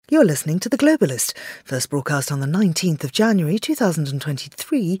You're listening to The Globalist, first broadcast on the 19th of January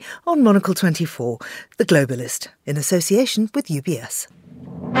 2023 on Monocle 24. The Globalist, in association with UBS.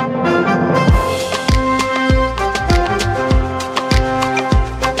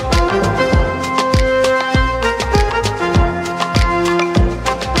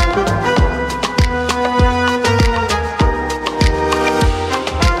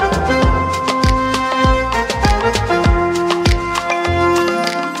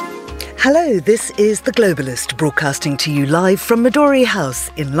 Hello, this is The Globalist, broadcasting to you live from Midori House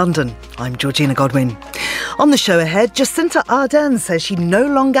in London. I'm Georgina Godwin. On the show ahead, Jacinda Ardern says she no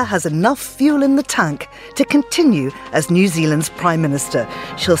longer has enough fuel in the tank to continue as New Zealand's Prime Minister.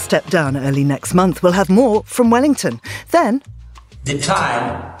 She'll step down early next month. We'll have more from Wellington. Then, the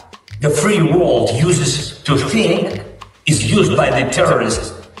time the free world uses to think is used by the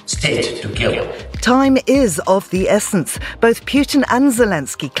terrorist state to kill. Time is of the essence. Both Putin and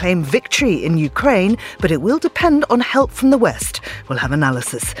Zelensky claim victory in Ukraine, but it will depend on help from the West. We'll have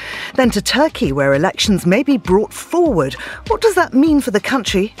analysis. Then to Turkey, where elections may be brought forward. What does that mean for the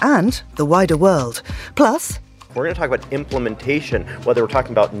country and the wider world? Plus, we're going to talk about implementation, whether we're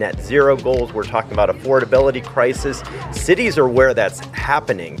talking about net zero goals, we're talking about affordability crisis. Cities are where that's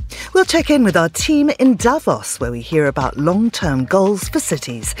happening. We'll check in with our team in Davos, where we hear about long-term goals for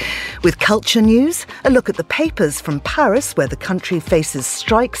cities. With culture news, a look at the papers from Paris, where the country faces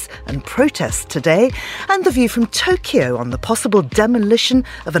strikes and protests today, and the view from Tokyo on the possible demolition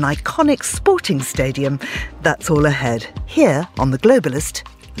of an iconic sporting stadium. That's all ahead, here on The Globalist,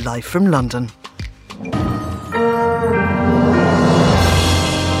 live from London.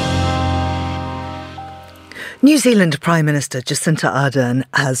 New Zealand Prime Minister Jacinda Ardern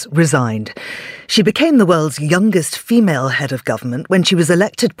has resigned. She became the world's youngest female head of government when she was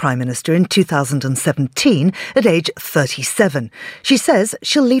elected Prime Minister in 2017 at age 37. She says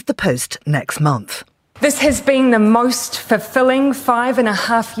she'll leave the post next month. This has been the most fulfilling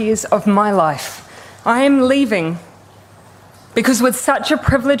 5.5 years of my life. I am leaving because with such a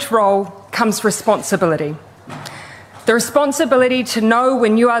privileged role comes responsibility. The responsibility to know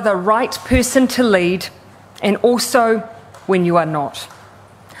when you are the right person to lead and also when you are not.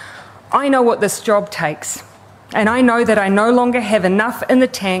 I know what this job takes, and I know that I no longer have enough in the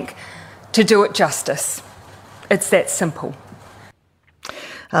tank to do it justice. It's that simple.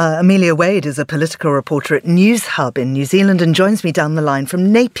 Amelia Wade is a political reporter at News Hub in New Zealand and joins me down the line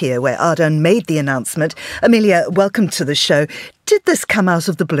from Napier, where Ardern made the announcement. Amelia, welcome to the show. Did this come out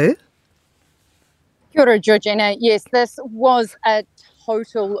of the blue? Kia ora, Georgina. Yes, this was a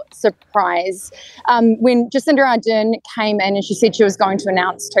total surprise. When Jacinda Ardern came in and she said she was going to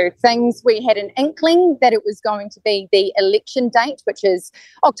announce two things, we had an inkling that it was going to be the election date, which is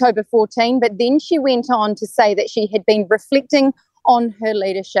October 14, but then she went on to say that she had been reflecting on her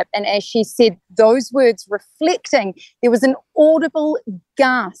leadership. And as she said those words, reflecting, there was an audible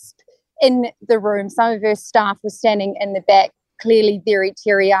gasp in the room. Some of her staff were standing in the back, clearly very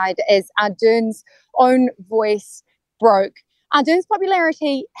teary-eyed as Ardern's own voice broke. Ardern's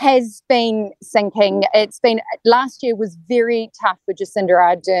popularity has been sinking. Last year was very tough for Jacinda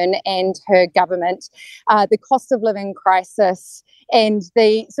Ardern and her government. The cost of living crisis and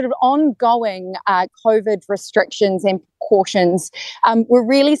the sort of ongoing COVID restrictions and precautions were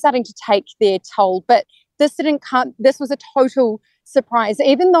really starting to take their toll. But this was a total surprise.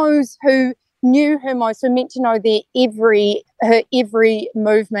 Even those who knew her most, were meant to know her every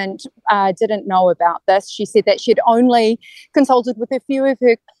movement, didn't know about this. She said that she'd only consulted with a few of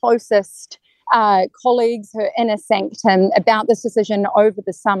her closest colleagues, her inner sanctum, about this decision over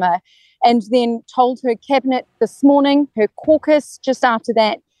the summer, and then told her cabinet this morning, her caucus just after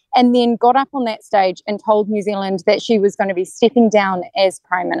that, and then got up on that stage and told New Zealand that she was going to be stepping down as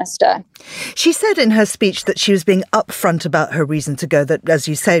Prime Minister. She said in her speech that she was being upfront about her reason to go, that, as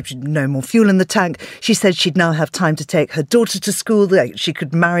you say, no more fuel in the tank. She said she'd now have time to take her daughter to school, that she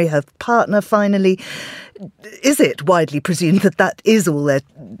could marry her partner finally. Is it widely presumed that that is all there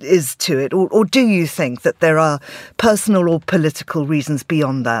is to it? Or do you think that there are personal or political reasons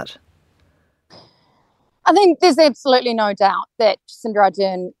beyond that? I think there's absolutely no doubt that Jacinda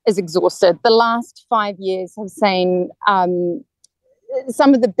Ardern is exhausted. The last 5 years have seen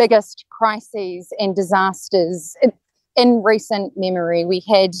some of the biggest crises and disasters in recent memory. We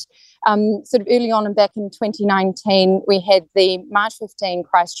had sort of early on and back in 2019, we had the March 15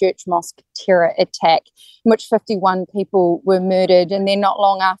 Christchurch Mosque terror attack in which 51 people were murdered. And then not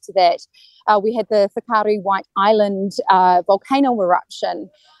long after that, we had the Whakaari White Island volcano eruption,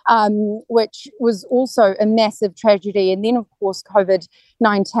 which was also a massive tragedy. And then, of course,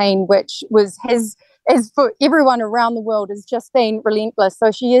 COVID-19, which has as for everyone around the world, has just been relentless.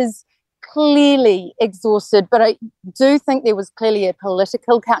 So she is clearly exhausted, but I do think there was clearly a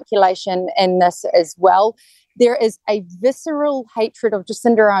political calculation in this as well. There is a visceral hatred of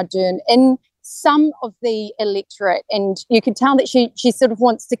Jacinda Ardern in some of the electorate, and you can tell that she sort of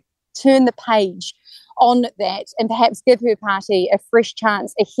wants to turn the page on that and perhaps give her party a fresh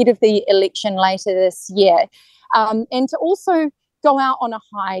chance ahead of the election later this year, and to also go out on a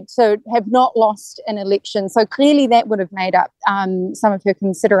high, to have not lost an election. So clearly that would have made up some of her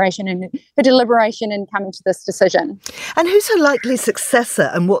consideration and her deliberation in coming to this decision. And who's her likely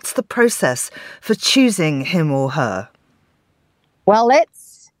successor, and what's the process for choosing him or her? Well,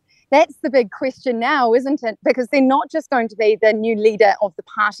 that's the big question now, isn't it? Because they're not just going to be the new leader of the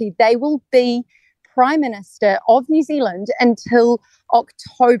party, they will be Prime Minister of New Zealand until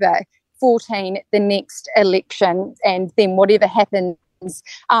October 14, the next election, and then whatever happens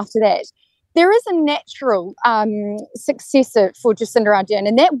after that. There is a natural successor for Jacinda Ardern,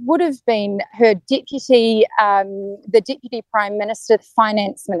 and that would have been her deputy, the Deputy Prime Minister, the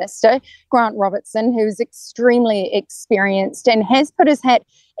Finance Minister, Grant Robertson, who's extremely experienced and has put his hat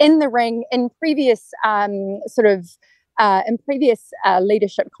in the ring in previous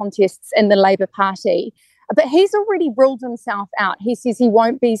leadership contests in the Labour Party. But he's already ruled himself out. He says he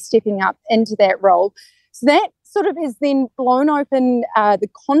won't be stepping up into that role. So that sort of has then blown open the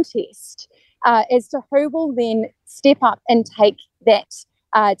contest as to who will then step up and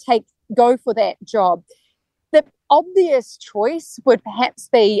go for that job. The obvious choice would perhaps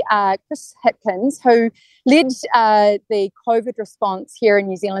be Chris Hipkins, who led the COVID response here in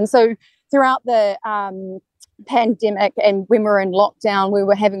New Zealand. So throughout the pandemic and when we were in lockdown, we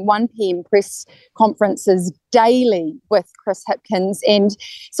were having 1 p.m. press conferences daily with Chris Hipkins, and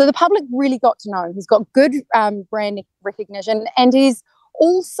so the public really got to know him. He's got good brand recognition, and he's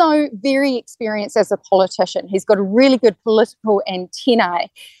also very experienced as a politician. He's got a really good political antennae,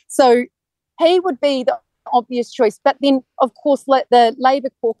 so he would be the obvious choice. But then, of course, the Labour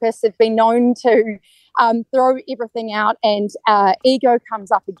caucus have been known to throw everything out, and ego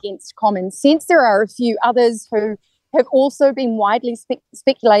comes up against common sense. There are a few others who have also been widely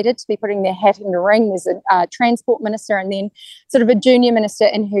speculated to be putting their hat in the ring. There's a transport minister and then sort of a junior minister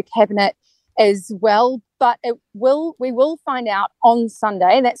in her cabinet as well. But we will find out on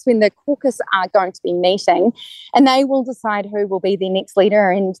Sunday. That's when the caucus are going to be meeting, and they will decide who will be the next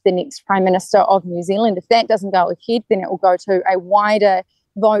leader and the next Prime Minister of New Zealand. If that doesn't go ahead, then it will go to a wider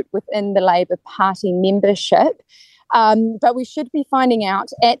vote within the Labour Party membership. But we should be finding out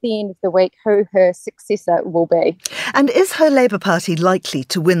at the end of the week who her successor will be. And is her Labour Party likely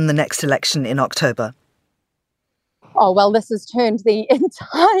to win the next election in October? Oh, well, this has turned the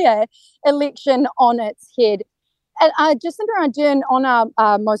entire election on its head. Jacinda Ardern on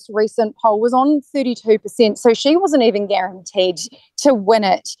our most recent poll was on 32%, so she wasn't even guaranteed to win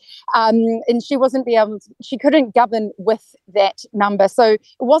it, and she couldn't govern with that number. So it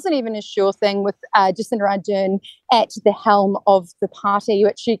wasn't even a sure thing with Jacinda Ardern at the helm of the party,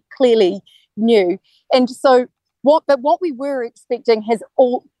 which she clearly knew. And so what we were expecting has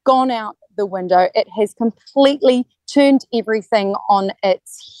all gone out the window. It has completely turned everything on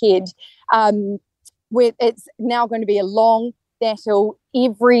its head. Where it's now going to be a long battle.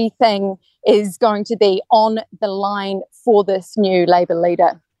 Everything is going to be on the line for this new Labour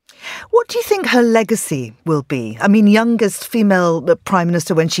leader. What do you think her legacy will be? I mean, youngest female Prime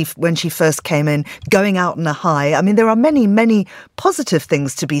Minister when she first came in, going out on a high. I mean, there are many, many positive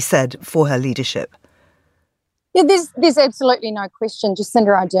things to be said for her leadership. Yeah, there's absolutely no question.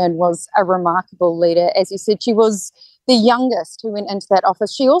 Jacinda Ardern was a remarkable leader. As you said, she was the youngest who went into that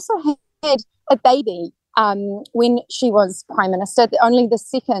office. She also had a baby when she was Prime Minister, only the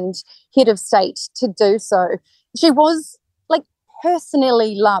second head of state to do so. She was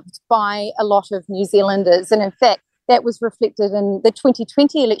personally loved by a lot of New Zealanders, and in fact that was reflected in the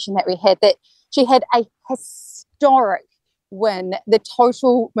 2020 election that we had, that she had a historic win, the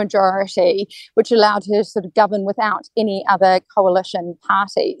total majority, which allowed her to sort of govern without any other coalition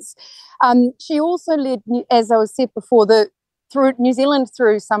parties. She also led, as I said before, through New Zealand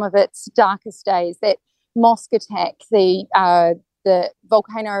through some of its darkest days, that mosque attack, the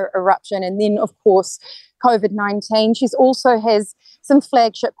volcano eruption, and then, of course, COVID-19. She also has some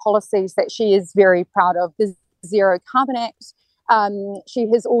flagship policies that she is very proud of. The Zero Carbon Act. She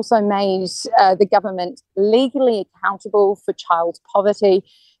has also made the government legally accountable for child poverty.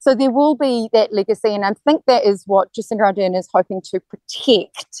 So there will be that legacy, and I think that is what Jacinda Ardern is hoping to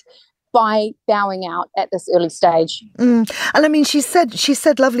protect by bowing out at this early stage. And I mean, she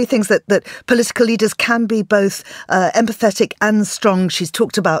said lovely things that political leaders can be both empathetic and strong. She's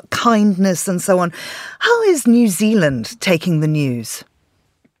talked about kindness and so on. How is New Zealand taking the news?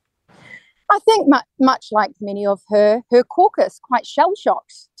 I think much like many of her caucus, quite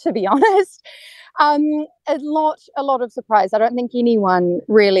shell-shocked, to be honest. A lot of surprise. I don't think anyone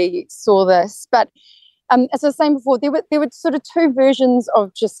really saw this, but as I was saying before, there were sort of two versions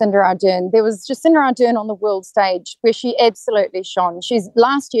of Jacinda Ardern. There was Jacinda Ardern on the world stage, where she absolutely shone.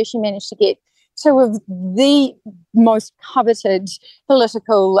 Last year she managed to get two of the most coveted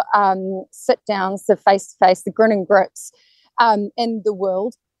political sit-downs, the face-to-face, the grin and grits in the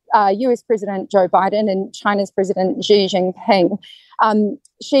world. US President Joe Biden and China's President Xi Jinping.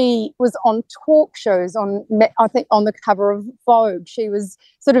 She was on talk shows, I think on the cover of Vogue. She was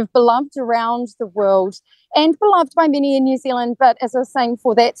sort of beloved around the world and beloved by many in New Zealand. But as I was saying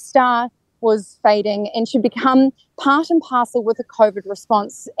before, that star was fading, and she'd become part and parcel with the COVID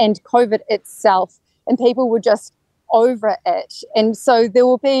response and COVID itself. And people were just over it. And so there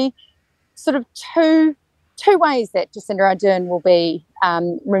will be sort of two ways that Jacinda Ardern will be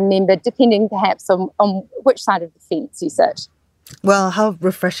remembered, depending perhaps on which side of the fence you sit. Well, how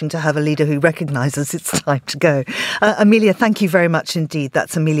refreshing to have a leader who recognises it's time to go. Amelia, thank you very much indeed.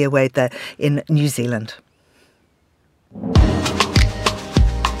 That's Amelia Wade there in New Zealand.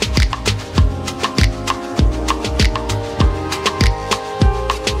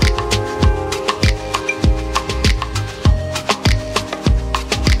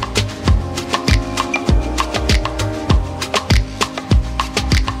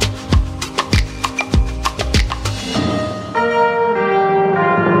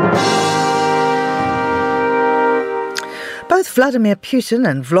 Both Vladimir Putin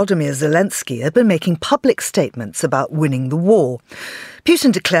and Volodymyr Zelensky have been making public statements about winning the war.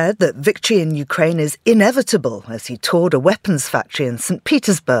 Putin declared that victory in Ukraine is inevitable as he toured a weapons factory in St.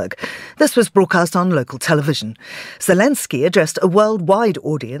 Petersburg. This was broadcast on local television. Zelensky addressed a worldwide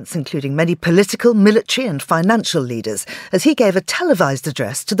audience, including many political, military and financial leaders, as he gave a televised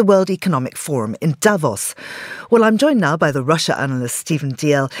address to the World Economic Forum in Davos. Well, I'm joined now by the Russia analyst Stephen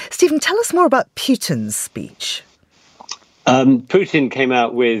Dalziel. Stephen, tell us more about Putin's speech. Putin came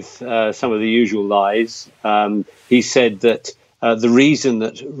out with some of the usual lies. He said that the reason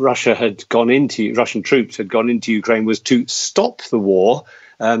that Russian troops had gone into Ukraine was to stop the war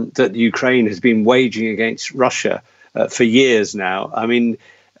that Ukraine has been waging against Russia for years now. I mean,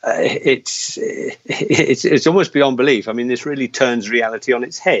 it's almost beyond belief. I mean, this really turns reality on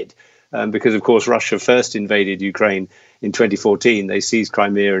its head because, of course, Russia first invaded Ukraine in 2014. They seized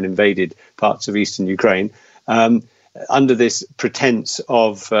Crimea and invaded parts of eastern Ukraine. Under this pretense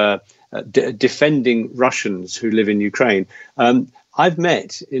of defending Russians who live in Ukraine. I've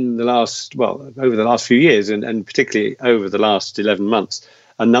met over the last few years and particularly over the last 11 months,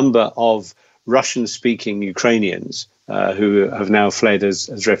 a number of Russian-speaking Ukrainians who have now fled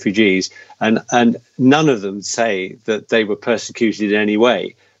as refugees, and none of them say that they were persecuted in any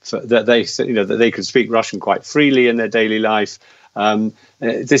way, that they could speak Russian quite freely in their daily life.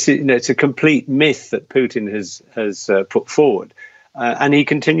 This is, it's a complete myth that Putin has put forward, and he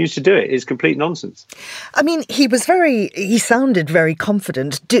continues to do it. It's complete nonsense. I mean, he sounded very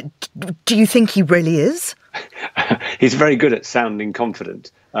confident. Do you think he really is? He's very good at sounding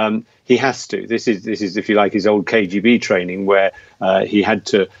confident. He has to. This is, if you like, his old KGB training, where he had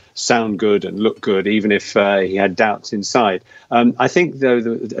to sound good and look good, even if he had doubts inside. I think,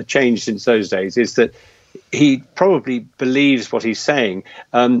 though, a change since those days is that he probably believes what he's saying.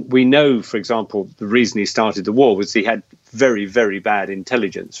 We know, for example, the reason he started the war was he had very, very bad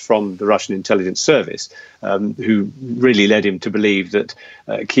intelligence from the Russian intelligence service, who really led him to believe that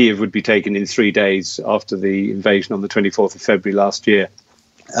Kyiv would be taken in 3 days after the invasion on the 24th of February last year.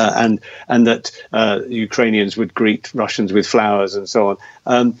 And that Ukrainians would greet Russians with flowers and so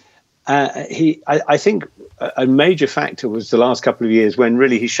on. I think a major factor was the last couple of years when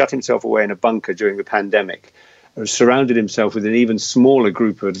really he shut himself away in a bunker during the pandemic, surrounded himself with an even smaller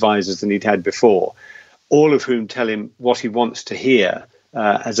group of advisors than he'd had before, all of whom tell him what he wants to hear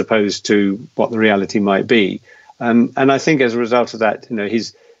as opposed to what the reality might be. And I think as a result of that,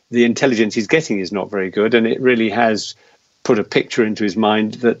 the intelligence he's getting is not very good, and it really has put a picture into his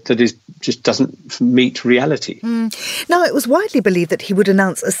mind that just doesn't meet reality. Now, it was widely believed that he would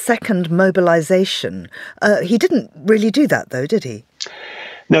announce a second mobilisation. He didn't really do that, though, did he?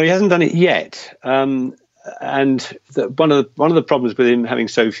 No, he hasn't done it yet. one of the problems with him having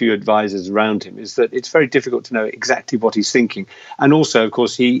so few advisors around him is that it's very difficult to know exactly what he's thinking. And also, of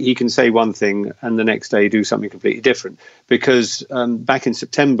course, he can say one thing and the next day do something completely different. Because back in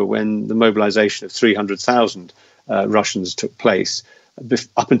September, when the mobilization of 300,000 Russians took place,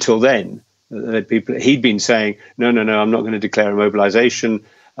 up until then, he'd been saying, no, I'm not going to declare a mobilization.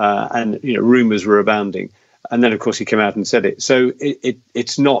 And rumors were abounding. And then, of course, he came out and said it. So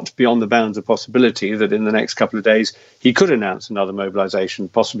it's not beyond the bounds of possibility that in the next couple of days he could announce another mobilization,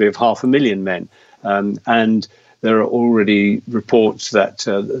 possibly of 500,000 men. And there are already reports that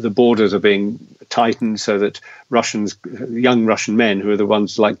the borders are being tightened so that young Russian men, who are the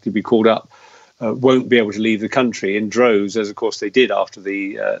ones likely to be called up, won't be able to leave the country in droves, as, of course, they did after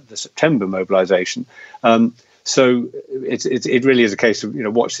the September mobilization. So it really is a case of,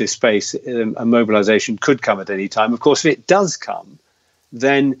 watch this space. A mobilization could come at any time. Of course, if it does come,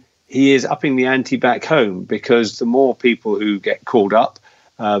 then he is upping the ante back home, because the more people who get called up,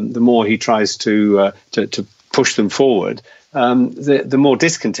 the more he tries to push them forward, the more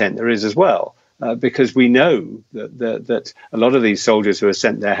discontent there is as well. Because we know that a lot of these soldiers who are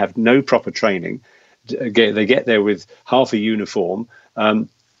sent there have no proper training. They get there with half a uniform.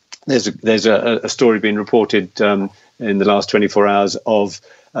 There's a story being reported in the last 24 hours of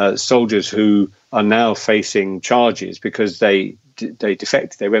soldiers who are now facing charges because they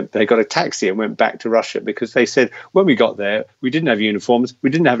defected. They got a taxi and went back to Russia because they said, when we got there, we didn't have uniforms,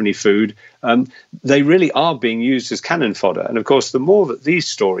 we didn't have any food. They really are being used as cannon fodder. And of course, the more that these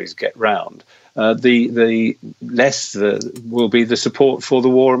stories get round, the less will be the support for the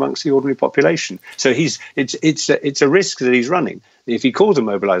war amongst the ordinary population. So it's a risk that he's running. If he calls a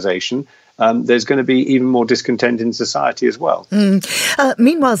mobilization, there's going to be even more discontent in society as well.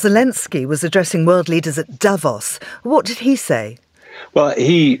 Meanwhile, Zelensky was addressing world leaders at Davos. What did he say? Well,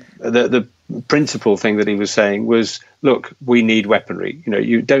 the principal thing that he was saying was, look, we need weaponry.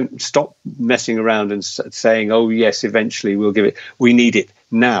 You don't stop messing around and saying, oh, yes, eventually we'll give it. We need it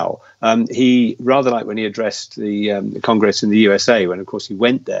now. He, rather like when he addressed the Congress in the USA, when, of course, he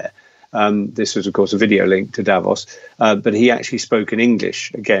went there. This was, of course, a video link to Davos, but he actually spoke in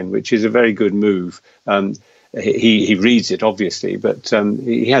English again, which is a very good move. He reads it, obviously, but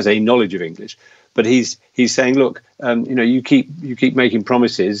he has a knowledge of English. But he's saying, look, you keep making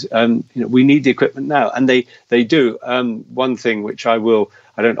promises. We need the equipment now, and they do. One thing which I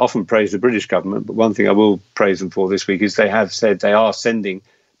don't often praise the British government, but one thing I will praise them for this week is they have said they are sending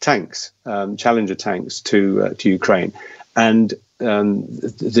tanks, Challenger tanks, to Ukraine, and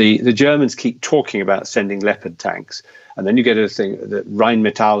the Germans keep talking about sending Leopard tanks. And then you get a thing that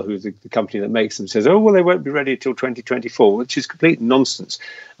Rheinmetall, who's the company that makes them, says, oh, well, they won't be ready until 2024, which is complete nonsense.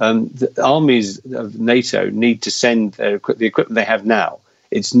 The armies of NATO need to send the equipment they have now.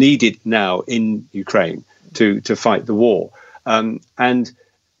 It's needed now in Ukraine to fight the war. And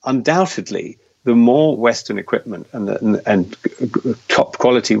undoubtedly, the more Western equipment and top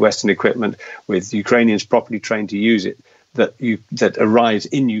quality Western equipment with Ukrainians properly trained to use it, that arrives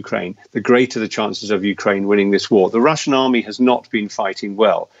in Ukraine, the greater the chances of Ukraine winning this war. The Russian army has not been fighting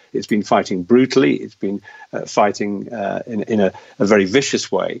well. It's been fighting brutally. It's been fighting in a very vicious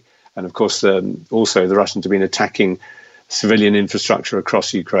way. And of course, also the Russians have been attacking civilian infrastructure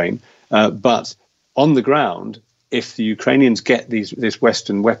across Ukraine. But on the ground, if the Ukrainians get this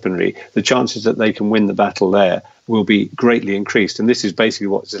Western weaponry, the chances that they can win the battle there will be greatly increased. And this is basically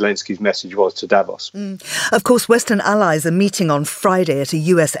what Zelensky's message was to Davos. Of course, Western allies are meeting on Friday at a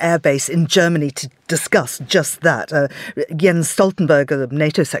US airbase in Germany to discuss just that. Jens Stoltenberg, the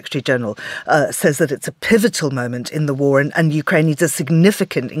NATO Secretary General, says that it's a pivotal moment in the war and Ukraine needs a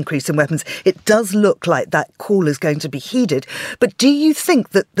significant increase in weapons. It does look like that call is going to be heeded. But do you think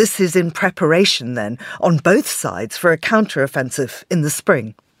that this is in preparation then on both sides for a counter-offensive in the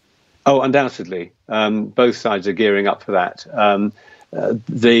spring? Oh, undoubtedly. Both sides are gearing up for that.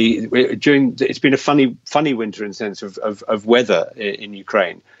 It's been a funny winter in the sense of weather in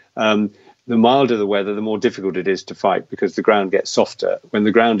Ukraine. The milder the weather, the more difficult it is to fight because the ground gets softer. When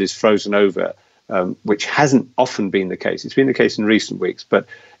the ground is frozen over, which hasn't often been the case. It's been the case in recent weeks, but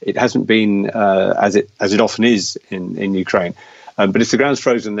it hasn't been as it often is in Ukraine. But if the ground's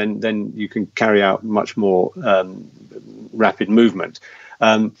frozen, then you can carry out much more rapid movement.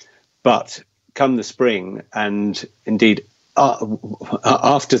 But come the spring, and indeed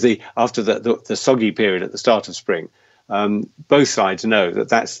after the soggy period at the start of spring, both sides know that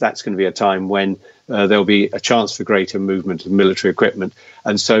that's going to be a time when there'll be a chance for greater movement of military equipment.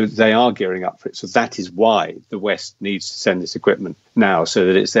 And so they are gearing up for it. So that is why the West needs to send this equipment now, so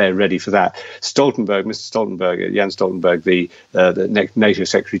that it's there ready for that. Jens Stoltenberg, the NATO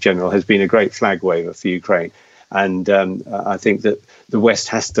Secretary General, has been a great flag waver for Ukraine. And I think that the West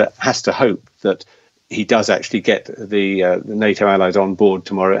has to hope that he does actually get the NATO allies on board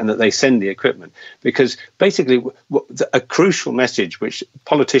tomorrow, and that they send the equipment. Because basically, a crucial message which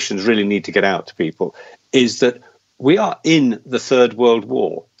politicians really need to get out to people is that we are in the Third World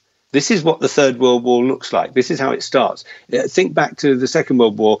War. This is what the Third World War looks like. This is how it starts. Think back to the Second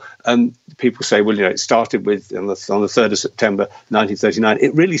World War. People say, well, it started with on the 3rd of September 1939.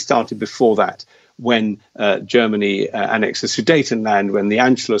 It really started before that, when Germany annexed the Sudetenland, when the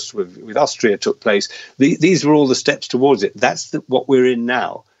Anschluss with Austria took place. These were all the steps towards it. That's what we're in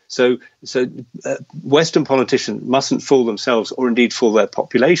now. So Western politicians mustn't fool themselves, or indeed fool their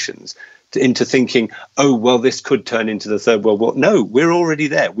populations, into thinking, oh, well, this could turn into the Third World War. No, we're already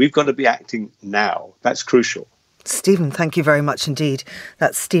there. We've got to be acting now. That's crucial. Stephen, thank you very much indeed.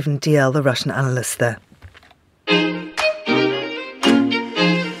 That's Stephen Diel, the Russian analyst there.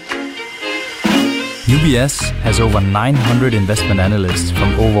 UBS has over 900 investment analysts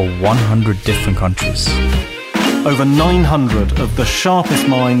from over 100 different countries. Over 900 of the sharpest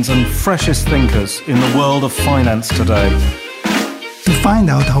minds and freshest thinkers in the world of finance today. To find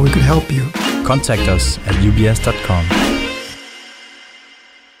out how we could help you, contact us at ubs.com.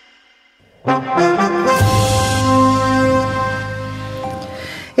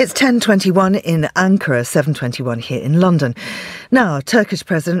 It's 10:21 in Ankara, 7:21 here in London. Now, Turkish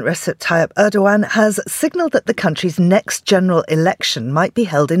President Recep Tayyip Erdogan has signalled that the country's next general election might be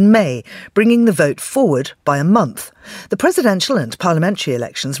held in May, bringing the vote forward by a month. The presidential and parliamentary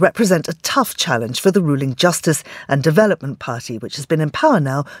elections represent a tough challenge for the ruling Justice and Development Party, which has been in power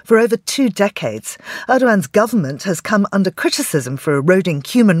now for over 2 decades. Erdogan's government has come under criticism for eroding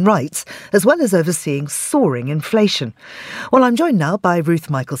human rights, as well as overseeing soaring inflation. Well, I'm joined now by Ruth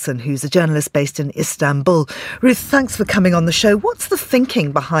Michelson, who's a journalist based in Istanbul. Ruth, thanks for coming on the show. What's the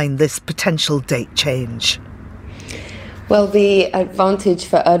thinking behind this potential date change? Well, the advantage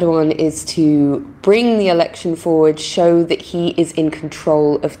for Erdogan is to bring the election forward, show that he is in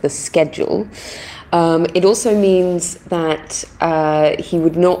control of the schedule. It also means that he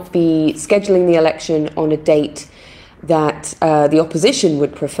would not be scheduling the election on a date that the opposition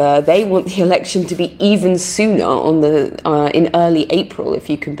would prefer. They want the election to be even sooner, in early April, if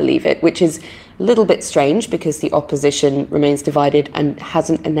you can believe it, which is a little bit strange because the opposition remains divided and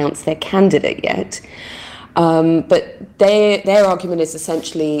hasn't announced their candidate yet. But their argument is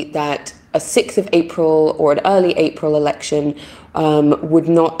essentially that a 6th of April or an early April election would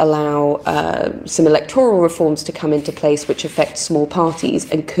not allow some electoral reforms to come into place which affect small parties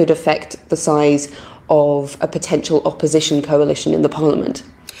and could affect the size of a potential opposition coalition in the parliament.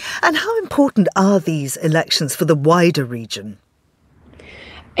 And how important are these elections for the wider region?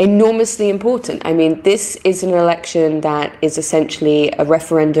 Enormously important. I mean, this is an election that is essentially a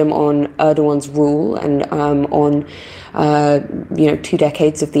referendum on Erdogan's rule and on 2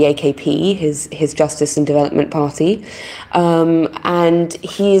 decades of the AKP, his Justice and Development Party, and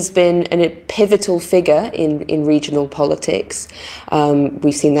he has been a pivotal figure in regional politics.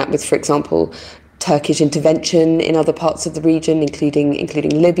 We've seen that with, for example, Turkish intervention in other parts of the region,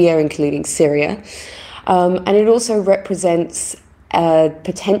 including Libya, including Syria, and it also represents a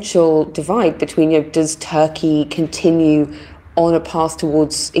potential divide between, does Turkey continue on a path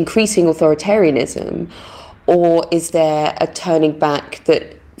towards increasing authoritarianism, or is there a turning back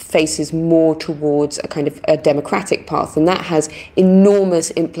that faces more towards a kind of a democratic path? And that has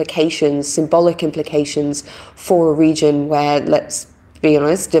enormous implications, symbolic implications for a region where, let's be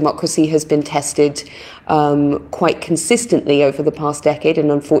honest, democracy has been tested quite consistently over the past decade,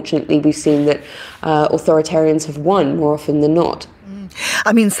 and unfortunately we've seen that authoritarians have won more often than not.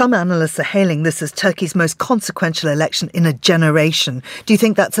 I mean, some analysts are hailing this as Turkey's most consequential election in a generation. Do you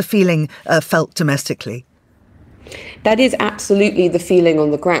think that's a feeling felt domestically? That is absolutely the feeling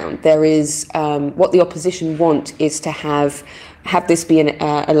on the ground. There is what the opposition want is to have this be an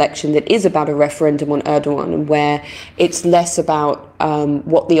election that is about a referendum on Erdogan, and where it's less about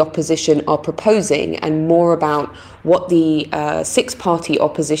what the opposition are proposing and more about what the six-party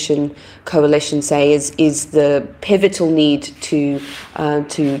opposition coalition say is the pivotal need to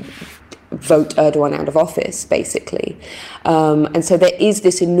vote Erdogan out of office, basically. And so there is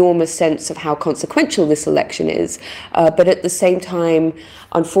this enormous sense of how consequential this election is. But at the same time,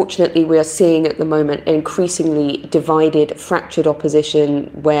 unfortunately, we are seeing at the moment an increasingly divided, fractured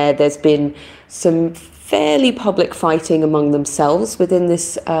opposition where there's been some fairly public fighting among themselves within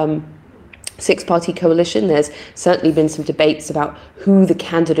this six-party coalition. There's certainly been some debates about who the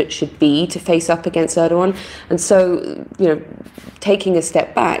candidate should be to face up against Erdogan. And so, taking a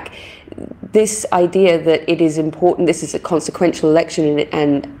step back, this idea that it is important, this is a consequential election,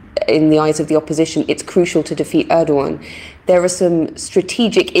 and in the eyes of the opposition, it's crucial to defeat Erdogan. There are some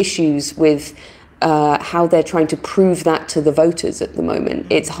strategic issues with how they're trying to prove that to the voters at the moment.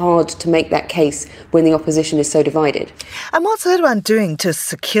 It's hard to make that case when the opposition is so divided. And what's Erdogan doing to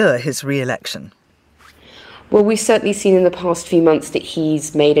secure his re-election? Well, we've certainly seen in the past few months that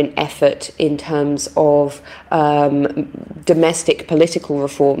he's made an effort in terms of domestic political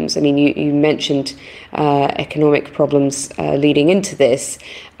reforms. I mean, you mentioned economic problems leading into this.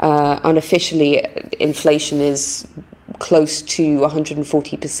 Unofficially, inflation is close to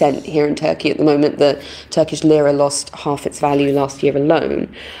 140% here in Turkey at the moment. The Turkish lira lost half its value last year alone.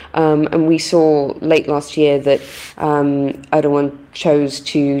 And we saw late last year that Erdogan chose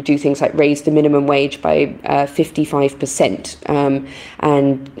to do things like raise the minimum wage by 55%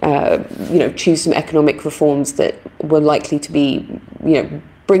 and choose some economic reforms that were likely to be,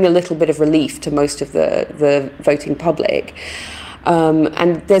 bring a little bit of relief to most of the voting public.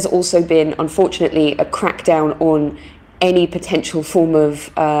 And there's also been, unfortunately, a crackdown on any potential form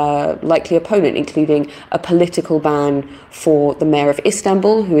of likely opponent, including a political ban for the mayor of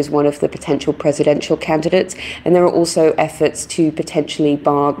Istanbul, who is one of the potential presidential candidates. And there are also efforts to potentially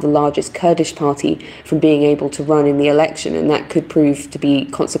bar the largest Kurdish party from being able to run in the election, and that could prove to be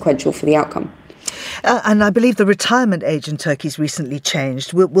consequential for the outcome. And I believe the retirement age in Turkey's recently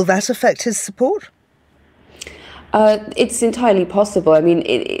changed. Will that affect his support? It's entirely possible. I mean,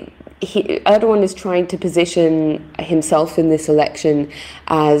 Erdogan is trying to position himself in this election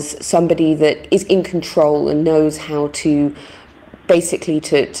as somebody that is in control and knows how to basically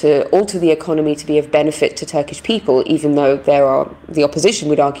to alter the economy to be of benefit to Turkish people, even though the opposition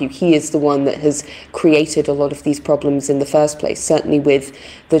would argue he is the one that has created a lot of these problems in the first place, certainly with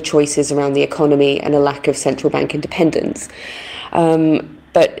the choices around the economy and a lack of central bank independence.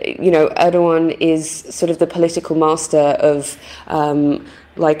 But, Erdogan is sort of the political master of,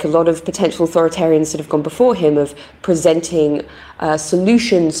 like a lot of potential authoritarians that have gone before him, of presenting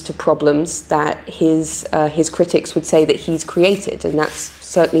solutions to problems that his critics would say that he's created. And that's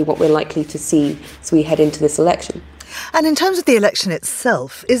certainly what we're likely to see as we head into this election. And in terms of the election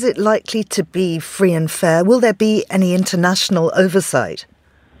itself, is it likely to be free and fair? Will there be any international oversight?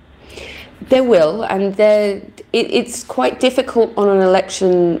 There will, and it's quite difficult on an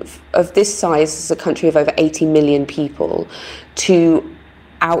election of this size, as a country of over 80 million people, to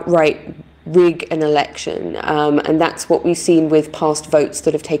outright rig an election. And that's what we've seen with past votes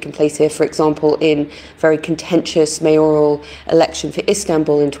that have taken place here. For example, in very contentious mayoral election for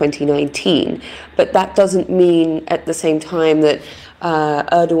Istanbul in 2019. But that doesn't mean at the same time that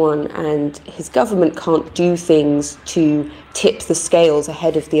Erdogan and his government can't do things to tip the scales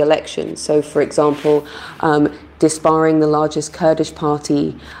ahead of the election. So, for example, disbarring the largest Kurdish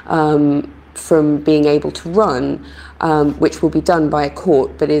party from being able to run, which will be done by a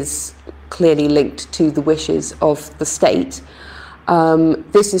court, but is clearly linked to the wishes of the state.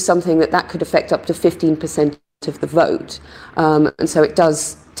 This is something that could affect up to 15% of the vote. And so it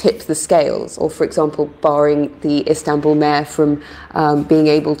does tip the scales, or for example barring the Istanbul mayor from being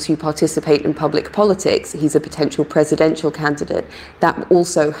able to participate in public politics. He's a potential presidential candidate. That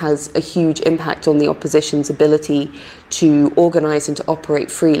also has a huge impact on the opposition's ability to organise and to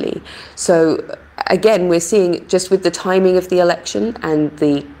operate freely. So again, we're seeing, just with the timing of the election and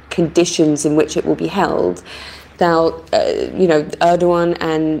the conditions in which it will be held, now, Erdogan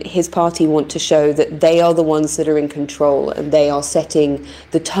and his party want to show that they are the ones that are in control and they are setting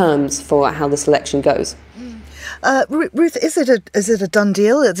the terms for how this election goes. Ruth, is it a done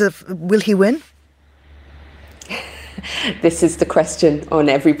deal? Will he win? This is the question on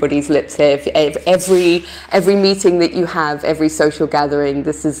everybody's lips here. Every meeting that you have, every social gathering,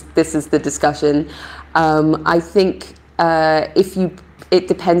 this is the discussion. I think it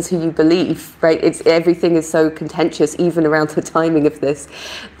depends who you believe, right? Everything is so contentious, even around the timing of this,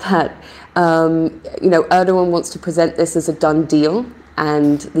 that Erdogan wants to present this as a done deal,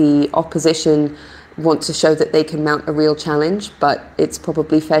 and the opposition want to show that they can mount a real challenge. But it's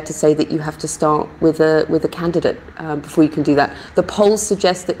probably fair to say that you have to start with a candidate before you can do that. The polls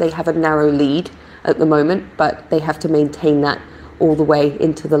suggest that they have a narrow lead at the moment, but they have to maintain that all the way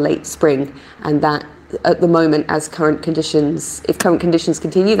into the late spring, and that, at the moment, if current conditions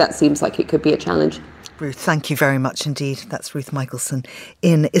continue, that seems like it could be a challenge. Ruth, thank you very much indeed. That's Ruth Michelson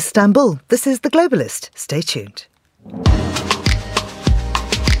in Istanbul. This is The Globalist. Stay tuned.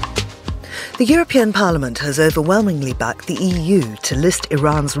 The European Parliament has overwhelmingly backed the EU to list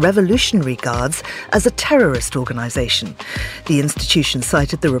Iran's Revolutionary Guards as a terrorist organisation. The institution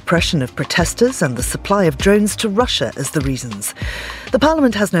cited the repression of protesters and the supply of drones to Russia as the reasons. The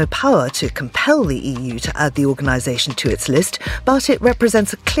Parliament has no power to compel the EU to add the organisation to its list, but it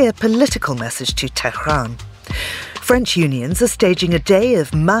represents a clear political message to Tehran. French unions are staging a day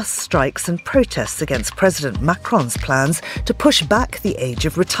of mass strikes and protests against President Macron's plans to push back the age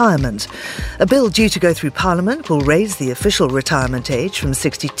of retirement. A bill due to go through Parliament will raise the official retirement age from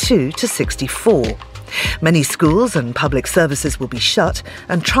 62 to 64. Many schools and public services will be shut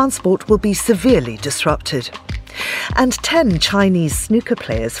and transport will be severely disrupted. And 10 Chinese snooker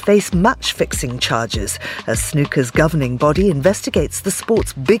players face match-fixing charges as snooker's governing body investigates the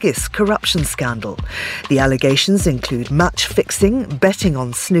sport's biggest corruption scandal. The allegations include match-fixing, betting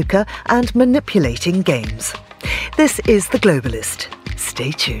on snooker and manipulating games. This is The Globalist.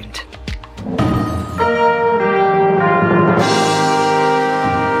 Stay tuned.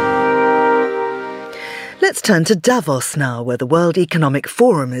 Let's turn to Davos now, where the World Economic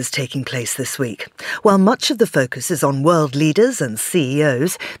Forum is taking place this week. While much of the focus is on world leaders and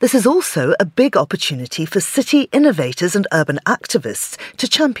CEOs, this is also a big opportunity for city innovators and urban activists to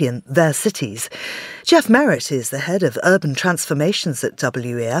champion their cities. Jeff Merritt is the head of urban transformations at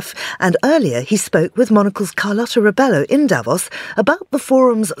WEF, and earlier he spoke with Monocle's Carlotta Rebello in Davos about the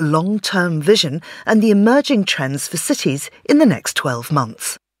forum's long-term vision and the emerging trends for cities in the next 12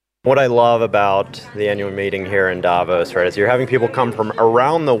 months. What I love about the annual meeting here in Davos, right, is you're having people come from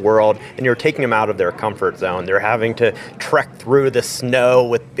around the world and you're taking them out of their comfort zone. They're having to trek through the snow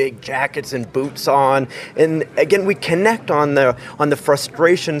with big jackets and boots on. And again, we connect on the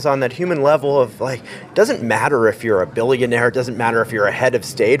frustrations on that human level of like, it doesn't matter if you're a billionaire, it doesn't matter if you're a head of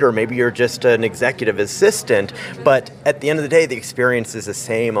state or maybe you're just an executive assistant. But at the end of the day, the experience is the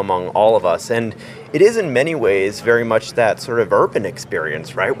same among all of us. And it is in many ways very much that sort of urban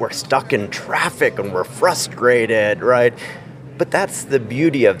experience, right? We're stuck in traffic and we're frustrated, right? But that's the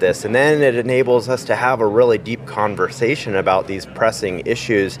beauty of this. And then it enables us to have a really deep conversation about these pressing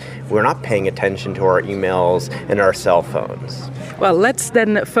issues. We're not paying attention to our emails and our cell phones. Well, let's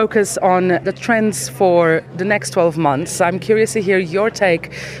then focus on the trends for the next 12 months. I'm curious to hear your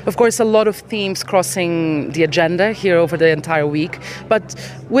take. Of course, a lot of themes crossing the agenda here over the entire week. But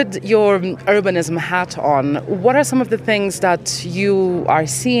with your urbanism hat on, what are some of the things that you are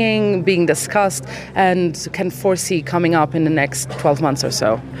seeing, being discussed, and can foresee coming up in the next 12 months or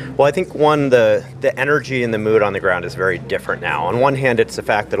so? Well, I think the energy and the mood on the ground is very different now. On one hand, it's the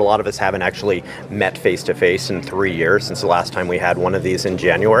fact that a lot of us haven't actually met face-to-face in 3 years since the last time we had one of these in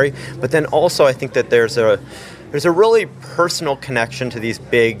January. But then also I think that there's a really personal connection to these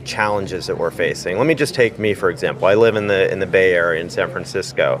big challenges that we're facing. Let me just take me, for example. I live in the Bay Area in San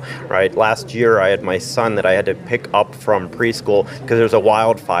Francisco, right? Last year, I had my son that I had to pick up from preschool because there was a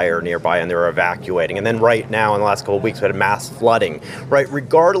wildfire nearby and they were evacuating. And then right now, in the last couple of weeks, we had mass flooding, right?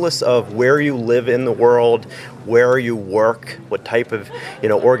 Regardless of where you live in the world, where you work, what type of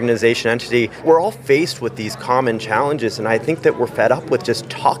organization, entity, we're all faced with these common challenges. And I think that we're fed up with just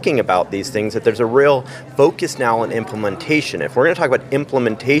talking about these things, that there's a real focus now on implementation. If we're going to talk about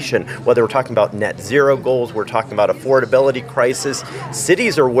implementation, whether we're talking about net zero goals, we're talking about affordability crisis,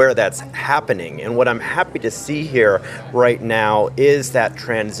 cities are where that's happening. And what I'm happy to see here right now is that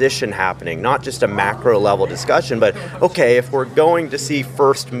transition happening, not just a macro level discussion, but okay, if we're going to see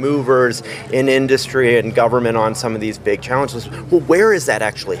first movers in industry and government on some of these big challenges, well, where is that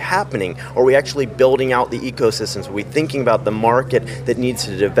actually happening? Are we actually building out the ecosystems? Are we thinking about the market that needs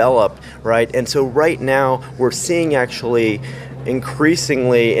to develop, right? And so right now, we're seeing actually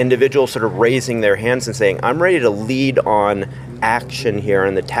increasingly individuals sort of raising their hands and saying, I'm ready to lead on action here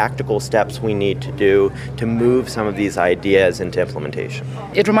and the tactical steps we need to do to move some of these ideas into implementation.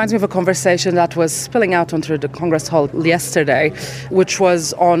 It reminds me of a conversation that was spilling out onto the Congress Hall yesterday, which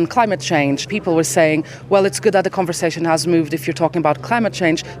was on climate change. People were saying, well, it's good that the conversation has moved, if you're talking about climate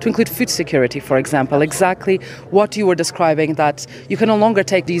change, to include food security, for example. Exactly what you were describing, that you can no longer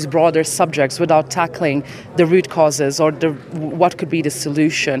take these broader subjects without tackling the root causes or what could be the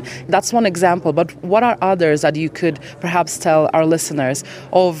solution. That's one example, but what are others that you could perhaps tell our listeners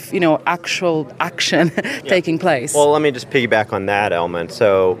of, actual action taking place? Well, let me just piggyback on that element.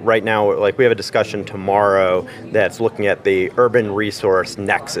 So right now, we have a discussion tomorrow that's looking at the urban resource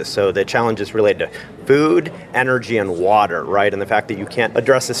nexus. So the challenges related to food, energy, and water, right? And the fact that you can't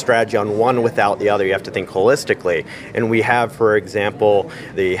address a strategy on one without the other. You have to think holistically. And we have, for example,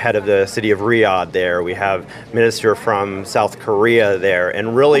 the head of the city of Riyadh there. We have minister from South Korea there,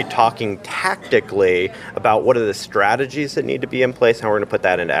 and really talking tactically about what are the strategies that need to be in place, how we're going to put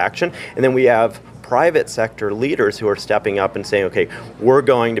that into action. And then we have private sector leaders who are stepping up and saying, okay, we're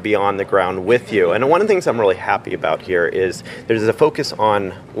going to be on the ground with you. And one of the things I'm really happy about here is there's a focus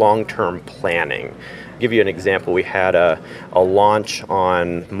on long-term planning. I'll give you an example. We had a launch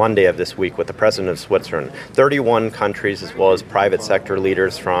on Monday of this week with the president of Switzerland. 31 countries as well as private sector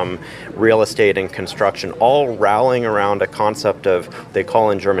leaders from real estate and construction all rallying around a concept of, they call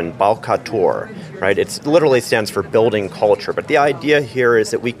in German, Baukultur, right? It literally stands for building culture. But the idea here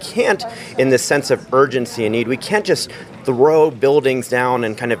is that we can't, in this sense of urgency and need, we can't just throw buildings down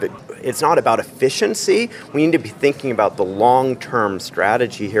and kind of, it's not about efficiency. We need to be thinking about the long-term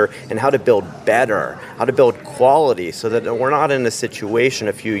strategy here and how to build better, how to build quality so that we're not in a situation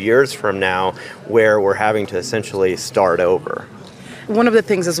a few years from now where we're having to essentially start over. One of the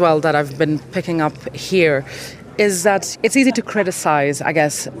things as well that I've been picking up here is that it's easy to criticize, I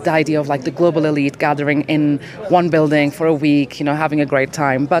guess, the idea of like the global elite gathering in one building for a week, having a great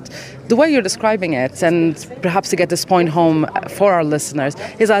time. But the way you're describing it, and perhaps to get this point home for our listeners,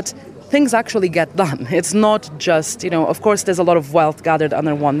 is that things actually get done. It's not just, of course there's a lot of wealth gathered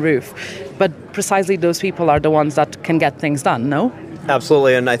under one roof, but precisely those people are the ones that can get things done, no?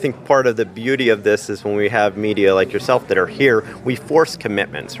 Absolutely, and I think part of the beauty of this is when we have media like yourself that are here, we force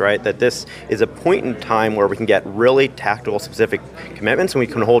commitments, right? That this is a point in time where we can get really tactical, specific commitments and we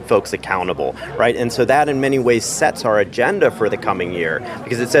can hold folks accountable, right? And so that in many ways sets our agenda for the coming year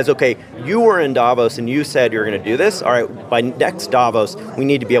because it says, okay, you were in Davos and you said you're going to do this. All right, by next Davos, we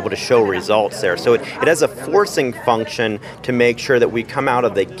need to be able to show results there. So it has a forcing function to make sure that we come out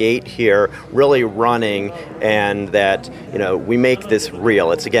of the gate here really running and that, we make this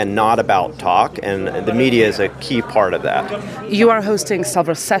real. It's, again, not about talk, and the media is a key part of that. You are hosting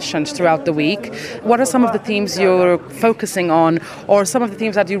several sessions throughout the week. What are some of the themes you're focusing on, or some of the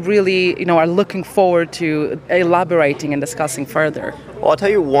themes that you really, are looking forward to elaborating and discussing further? Well, I'll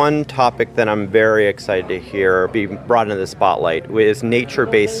tell you one topic that I'm very excited to hear be brought into the spotlight is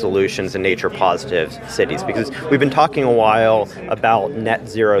nature-based solutions and nature-positive cities, because we've been talking a while about net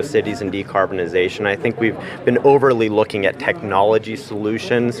zero cities and decarbonization. I think we've been overly looking at technology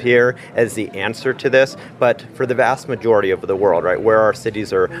solutions here as the answer to this, but for the vast majority of the world, right, where our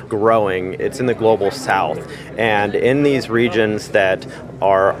cities are growing, it's in the global south. And in these regions that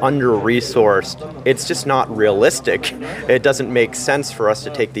are under-resourced, it's just not realistic. It doesn't make sense for us to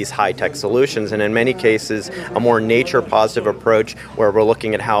take these high-tech solutions, and in many cases a more nature-positive approach where we're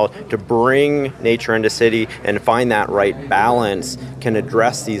looking at how to bring nature into city and find that right balance can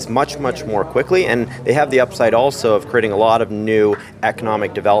address these much, much more quickly, and they have the upside also of creating a lot of new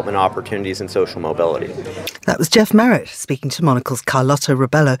economic development opportunities and social mobility. That was Jeff Merritt speaking to Monocle's Carlotta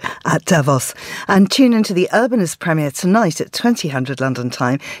Rebello at Davos. And tune into the Urbanist premiere tonight at 2000 London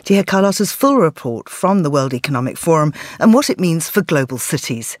time to hear Carlotta's full report from the World Economic Forum and what it means for global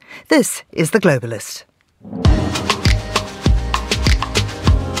cities. This is The Globalist.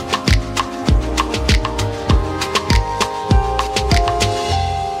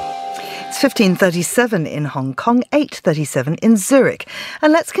 It's 15:37 in Hong Kong, 8:37 in Zurich.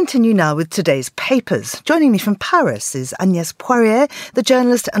 And let's continue now with today's papers. Joining me from Paris is Agnès Poirier, the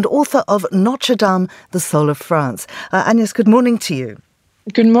journalist and author of Notre Dame, The Soul of France. Agnès, good morning to you.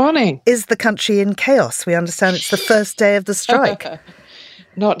 Good morning. Is the country in chaos? We understand it's the first day of the strike.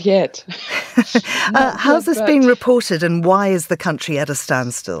 Not yet. How's this being reported and why is the country at a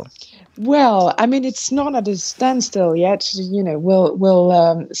standstill? Well, I mean, it's not at a standstill yet.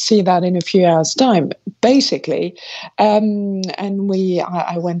 We'll see that in a few hours' time. Basically, I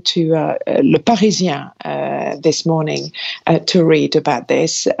went to Le Parisien this morning to read about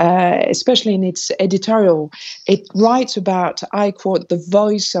this, especially in its editorial. It writes about, I quote, the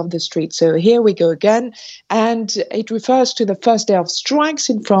voice of the street. So here we go again, and it refers to the first day of strikes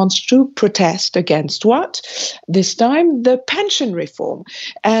in France to protest against what? This time, the pension reform,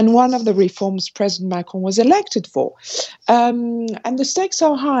 and one of the reforms President Macron was elected for. And the stakes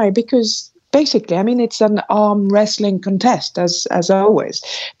are high because basically, I mean, it's an arm wrestling contest, as always.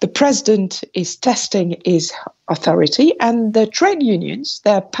 The president is testing his authority and the trade unions,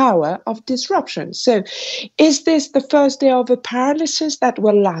 their power of disruption. So is this the first day of a paralysis that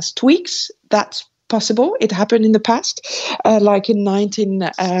will last weeks? That's possible. It happened in the past, like in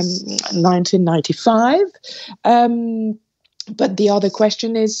 1995. But the other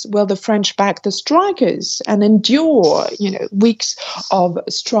question is, will the French back the strikers and endure, weeks of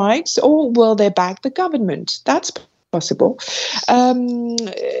strikes, or will they back the government? That's possible.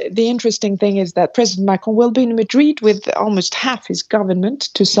 The interesting thing is that President Macron will be in Madrid with almost half his government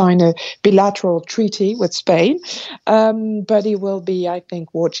to sign a bilateral treaty with Spain, but he will be, I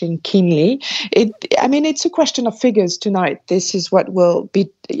think, watching keenly. It's a question of figures tonight. This is what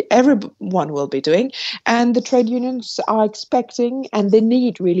everyone will be doing, and the trade unions are expecting, and they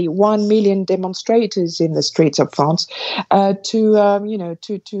need really 1 million demonstrators in the streets of France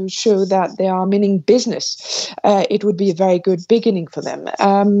to show that they are meaning business. It would be a very good beginning for them.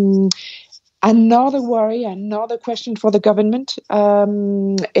 Another worry, another question for the government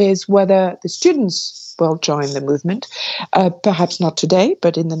is whether the students will join the movement. Perhaps not today,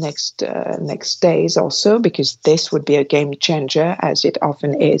 but in the next days also, because this would be a game changer, as it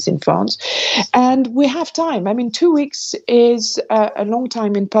often is in France. And we have time. 2 weeks is a long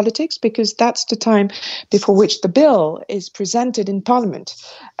time in politics, because that's the time before which the bill is presented in Parliament.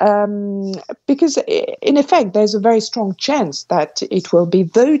 Because in effect, there's a very strong chance that it will be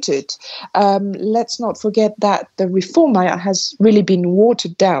voted. Let's not forget that the reform has really been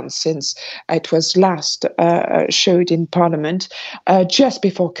watered down since it was last showed in Parliament just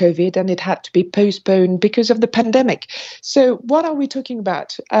before COVID, and it had to be postponed because of the pandemic. So what are we talking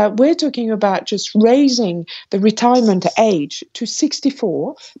about? We're talking about just raising the retirement age to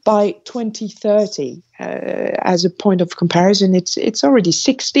 64 by 2030. As a point of comparison, it's already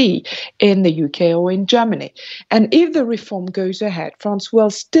 60 in the UK or in Germany. And if the reform goes ahead, France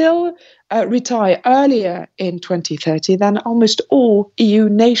will still retire earlier in 2030 than almost all EU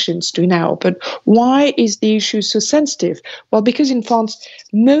nations do now. But why is the issue so sensitive? Well, because in France,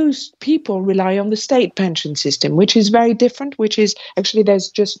 most people rely on the state pension system, which is very different, which is actually there's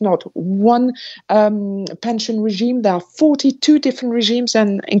just not one pension regime. There are 42 different regimes,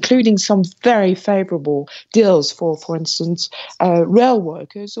 and including some very favorable deals for instance, rail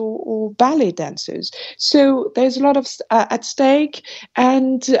workers or ballet dancers. So there's a lot of at stake,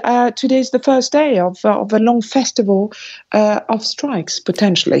 and today's the first day of a long festival of strikes,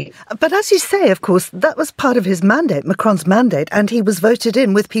 potentially. But as you say, of course, that was part of his mandate, Macron's mandate, and he was voted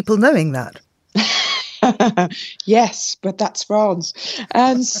in with people knowing that. Yes, but that's France.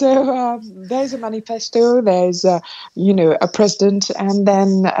 And so there's a manifesto, there's a president, and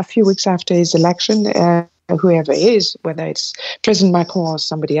then a few weeks after his election, whoever it is, whether it's President Macron or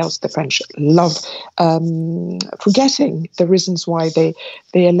somebody else, the French love forgetting the reasons why they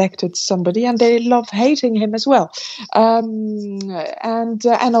elected somebody, and they love hating him as well. And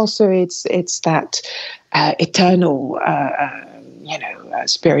also it's that eternal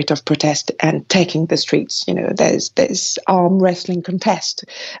spirit of protest and taking the streets. There's arm wrestling contest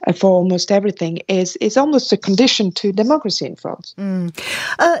for almost everything is almost a condition to democracy in France.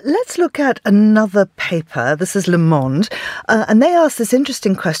 Let's look at another paper. This is Le Monde, and they ask this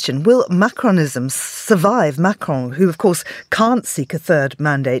interesting question: will Macronism survive Macron, who of course can't seek a third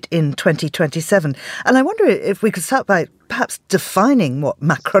mandate in 2027? And I wonder if we could start by perhaps defining what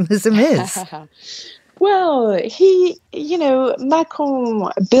Macronism is. Well,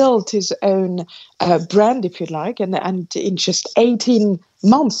 Macron built his own brand, if you like, and in just 18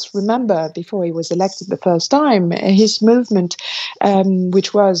 months, remember, before he was elected the first time, his movement,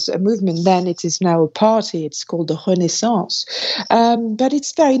 which was a movement then, it is now a party, it's called the Renaissance. But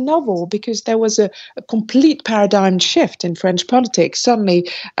it's very novel because there was a complete paradigm shift in French politics suddenly,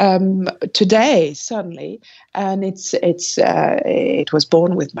 today, and it was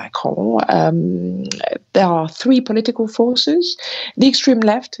born with Macron. There are three political forces: the extreme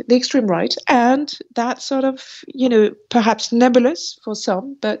left, the extreme right, and that sort of, perhaps nebulous for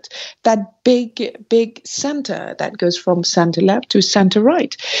some, but that big center that goes from center left to center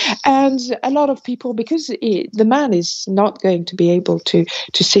right. And a lot of people, because the man is not going to be able to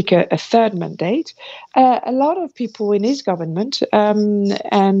seek a third mandate, a lot of people in his government,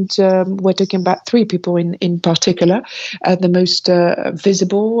 and we're talking about three people in particular, the most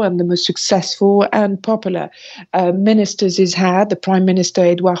visible and the most successful and popular ministers he's had, the Prime Minister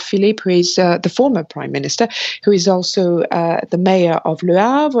Edouard Philippe, who is the former Prime Minister, who is also the Mayor of Le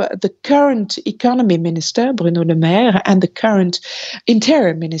Havre, the current Economy Minister, Bruno Le Maire, and the current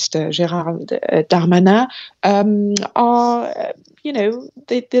Interior Minister, Gérald Darmanin, are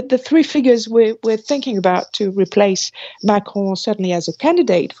the three figures we're thinking about to replace Macron, certainly as a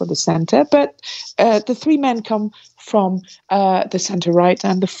candidate for the centre, but the three men come from the centre-right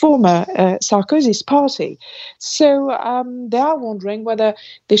and the former Sarkozy's party. So they are wondering whether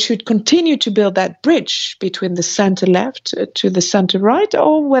they should continue to build that bridge between the centre-left to the centre-right,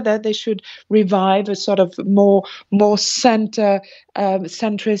 or whether they should revive a sort of more centrist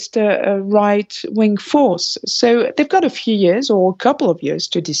right-wing force. So they've got a few years or a couple of years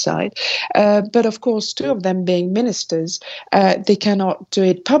to decide. But of course, two of them being ministers, they cannot do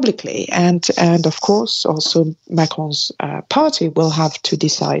it publicly. And of course, also Macron's party will have to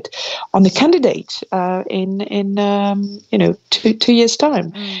decide on the candidate in 2 years'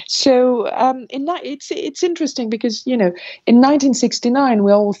 time. So it's interesting because, in 1969,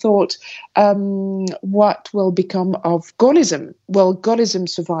 we all thought, what will become of Gaullism? Well, Gaullism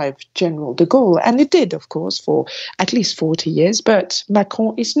survived General de Gaulle, and it did, of course, for at least 40 years, but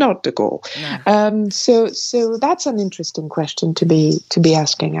Macron is not de Gaulle. No. So that's an interesting question to be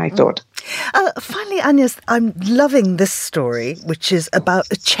asking, I thought. Finally, Agnes, I'm loving this story, which is about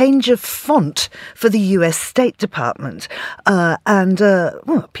a change of font for the US State Department.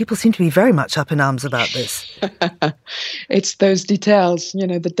 People seem to be very much up in arms about this. It's those details,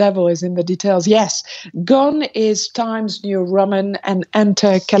 the devil is in the details. Yes, gone is Times New Roman and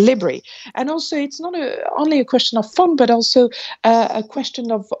enter Calibri. And also, it's not only a question of font, but also a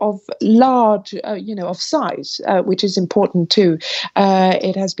question of large, of size, which is important too.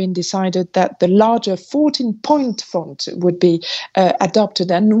 It has been decided that the larger 14-point font would be adopted.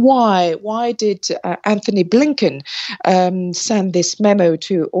 And why? Why did Anthony Blinken send this memo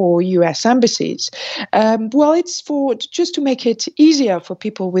to all US embassies? Well, it's just to make it easier for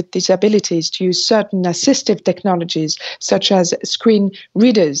people with disabilities to use certain assistive technologies, such as screen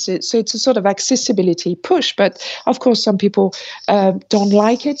readers. So it's a sort of accessibility push. But of course, some people don't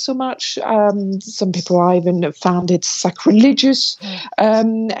like it so much. Some people even found it sacrilegious.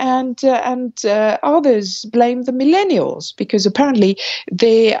 And others blame the millennials because apparently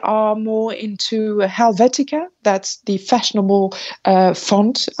they are more into Helvetica. That's the fashionable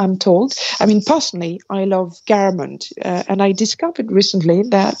font, I'm told. I mean, personally, I love Garamond, and I discovered recently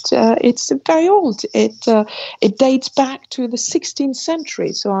that it's very old. It dates back to the 16th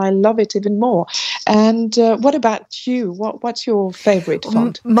century, so I love it even more. And what about you? What's your favourite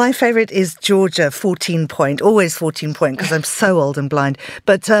font? My favourite is Georgia 14-point, always 14-point because I'm so old and blind.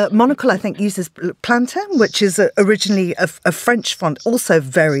 But Monocle, I think, uses Plantin, which is originally a French font, also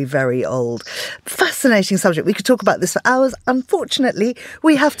very, very old. Fascinating subject. We could talk about this for hours. Unfortunately,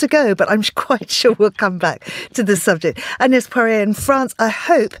 we have to go, but I'm quite sure we'll come back to this subject. Agnès Poirier, in France, I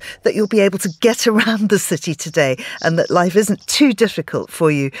hope that you'll be able to get around the city today and that life isn't too difficult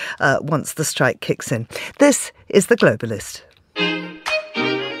for you once the strike kicks in. This is The Globalist.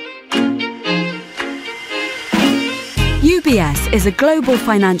 UBS is a global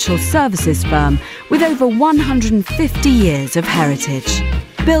financial services firm with over 150 years of heritage.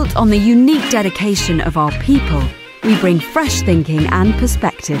 Built on the unique dedication of our people, we bring fresh thinking and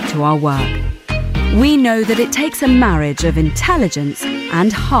perspective to our work. We know that it takes a marriage of intelligence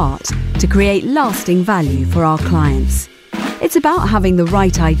and heart to create lasting value for our clients. It's about having the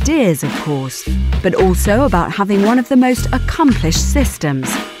right ideas, of course, but also about having one of the most accomplished systems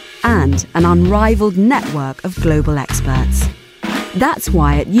and an unrivaled network of global experts. That's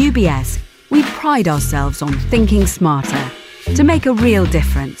why at UBS, we pride ourselves on thinking smarter to make a real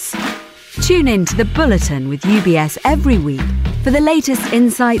difference. Tune in to The Bulletin with UBS every week for the latest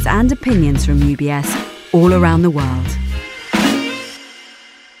insights and opinions from UBS all around the world.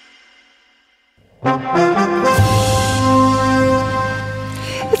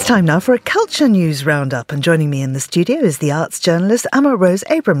 It's time now for a culture news roundup, and joining me in the studio is the arts journalist Amma Rose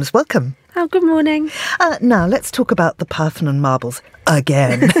Abrams. Welcome. Oh, good morning. Now, let's talk about the Parthenon marbles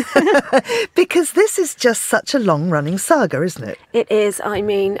again, because this is just such a long-running saga, isn't it? It is. I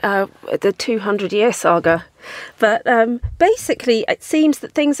mean, the 200-year saga. But basically, it seems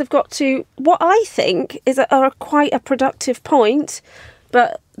that things have got to what I think are quite a productive point,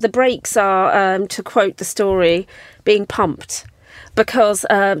 but the brakes are, to quote the story, being pumped. Because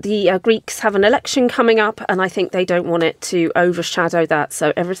the Greeks have an election coming up, and I think they don't want it to overshadow that.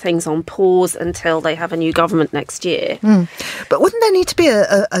 So everything's on pause until they have a new government next year. But wouldn't there need to be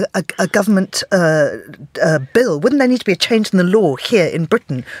a government bill? Wouldn't there need to be a change in the law here in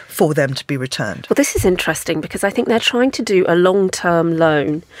Britain for them to be returned? Well, this is interesting because I think they're trying to do a long-term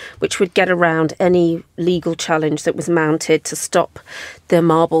loan, which would get around any legal challenge that was mounted to stop the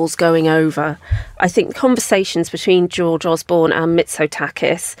marbles going over. I think conversations between George Osborne and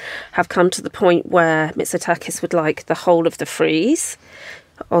Mitsotakis have come to the point where Mitsotakis would like the whole of the frieze.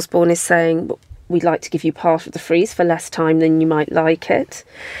 Osborne is saying, we'd like to give you part of the freeze for less time than you might like it.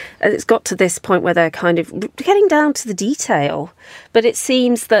 And it's got to this point where they're kind of getting down to the detail. But it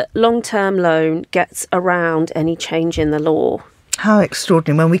seems that long-term loan gets around any change in the law. How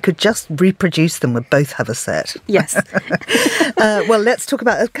extraordinary, when we could just reproduce them, we'd both have a set. Yes. Well, let's talk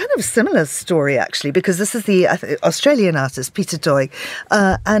about a kind of similar story, actually, because this is the Australian artist, Peter Doig,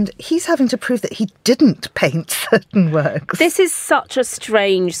 and he's having to prove that he didn't paint certain works. This is such a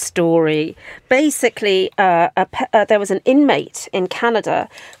strange story. Basically, there was an inmate in Canada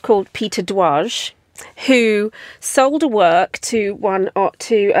called Peter Doig, who sold a work to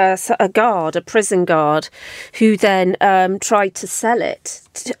a guard, a prison guard, who then tried to sell it.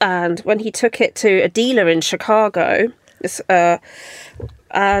 And when he took it to a dealer in Chicago, Peter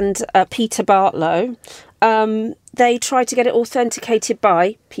Bartlow, they tried to get it authenticated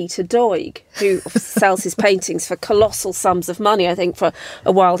by Peter Doig, who sells his paintings for colossal sums of money. I think for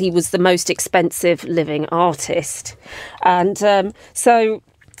a while he was the most expensive living artist. And so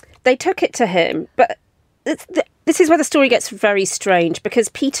they took it to him, but this is where the story gets very strange, because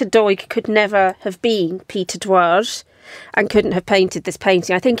Peter Doig could never have been Peter Doig and couldn't have painted this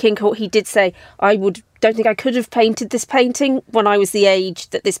painting. I think in court he did say, don't think I could have painted this painting when I was the age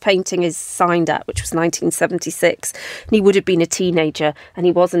that this painting is signed at, which was 1976. And he would have been a teenager and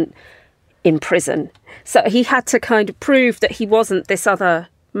he wasn't in prison. So he had to kind of prove that he wasn't this other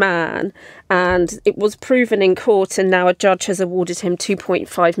man, and it was proven in court, and now a judge has awarded him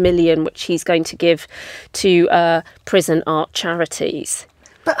 $2.5 million, which he's going to give to prison art charities.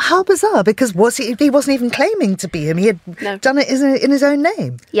 But how bizarre, because he wasn't even claiming to be him. He had done it in his own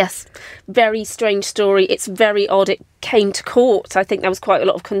name. Yes. Very strange story. It's very odd. It came to court. I think there was quite a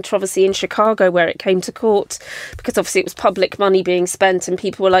lot of controversy in Chicago where it came to court, because obviously it was public money being spent and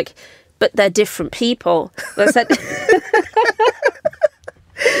people were like, but they're different people. They said...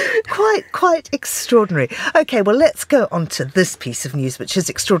 Quite extraordinary. Okay, well, let's go on to this piece of news, which is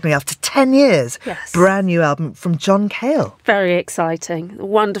extraordinary. After 10 years, yes. Brand new album from John Cale. Very exciting. The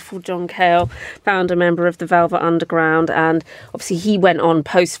wonderful John Cale, founder member of the Velvet Underground, and obviously he went on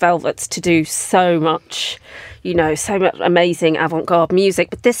post-Velvets to do so much amazing avant-garde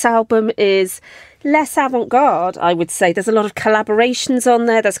music. But this album is less avant-garde, I would say. There's a lot of collaborations on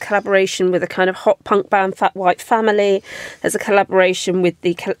there. There's collaboration with a kind of hot punk band, Fat White Family. There's a collaboration with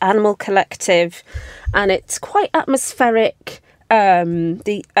the Animal Collective, and it's quite atmospheric.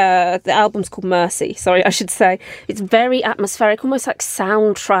 The album's called Mercy. Sorry, I should say. It's very atmospheric, almost like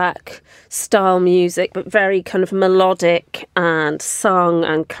soundtrack style music, but very kind of melodic and sung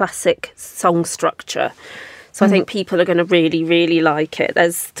and classic song structure. So I think people are going to really, really like it.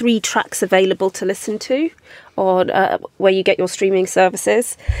 There's 3 tracks available to listen to on where you get your streaming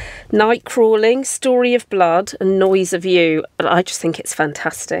services. Night Crawling, Story of Blood and Noise of You. And I just think it's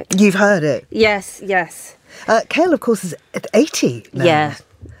fantastic. You've heard it? Yes. Cale, of course, is at 80 now.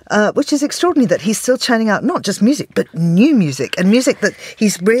 Yeah. Which is extraordinary that he's still churning out not just music, but new music, and music that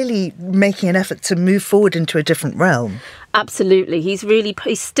he's really making an effort to move forward into a different realm. Absolutely. He's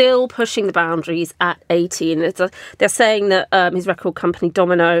still pushing the boundaries at 80. And they're saying that his record company,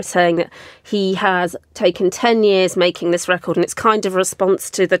 Domino, is saying that he has taken 10 years making this record. And it's kind of a response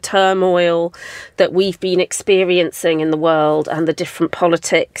to the turmoil that we've been experiencing in the world and the different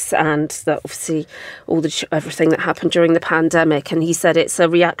politics and obviously everything that happened during the pandemic. And he said it's a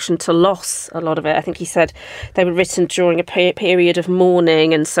reaction to loss, a lot of it. I think he said they were written during a period of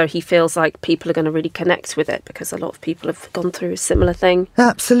mourning. And so he feels like people are going to really connect with it because a lot of people have gone through a similar thing.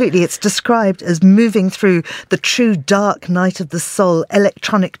 Absolutely. It's described as moving through the true dark night of the soul,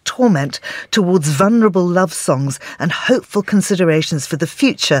 electronic torment towards vulnerable love songs and hopeful considerations for the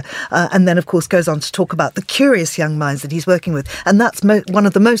future. And then, of course, goes on to talk about the curious young minds that he's working with. And that's one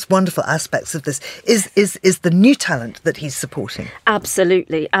of the most wonderful aspects of this is the new talent that he's supporting.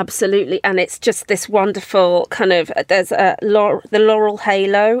 Absolutely. And it's just this wonderful kind of, there's the Laurel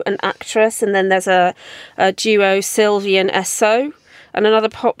Halo, an actress, and then there's a duo, Sylvie and Esso, and another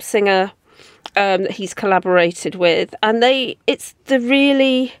pop singer that he's collaborated with, and it's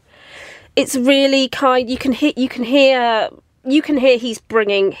really kind. You can hear he's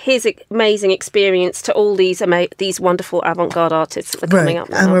bringing his amazing experience to all these wonderful avant-garde artists that are coming up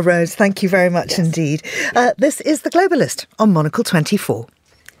now. Emma Rose, thank you very much indeed. This is The Globalist on Monocle 24.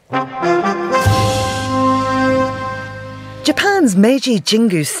 Japan's Meiji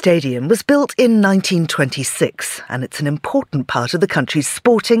Jingu Stadium was built in 1926 and it's an important part of the country's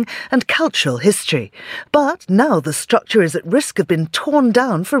sporting and cultural history. But now the structure is at risk of being torn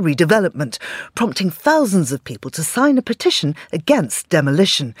down for redevelopment, prompting thousands of people to sign a petition against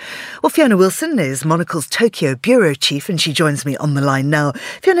demolition. Well, Fiona Wilson is Monocle's Tokyo bureau chief and she joins me on the line now.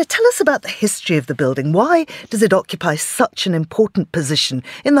 Fiona, tell us about the history of the building. Why does it occupy such an important position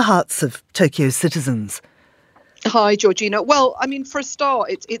in the hearts of Tokyo's citizens? Hi, Georgina. Well, I mean, for a start,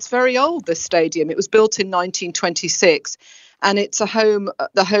 it's very old, this stadium. It was built in 1926 and it's the home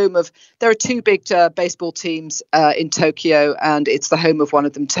of, there are two big baseball teams in Tokyo and it's the home of one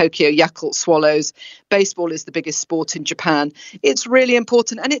of them, Tokyo Yakult Swallows. Baseball is the biggest sport in Japan. It's really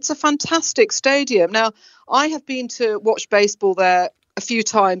important and it's a fantastic stadium. Now, I have been to watch baseball there a few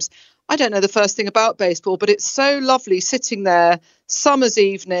times. I don't know the first thing about baseball, but it's so lovely sitting there, summer's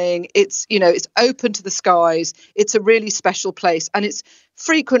evening. It's open to the skies. It's a really special place. And it's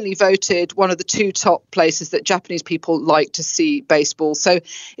frequently voted one of the two top places that Japanese people like to see baseball. So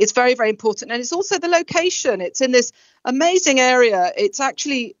it's very, very important. And it's also the location. It's in this amazing area.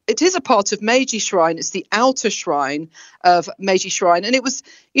 It is a part of Meiji Shrine. It's the outer shrine of Meiji Shrine. And it was,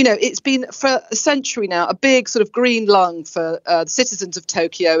 it's been for a century now, a big sort of green lung for the citizens of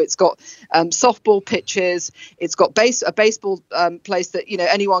Tokyo. It's got softball pitches. It's got a baseball place that,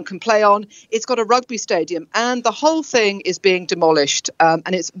 anyone can play on. It's got a rugby stadium and the whole thing is being demolished.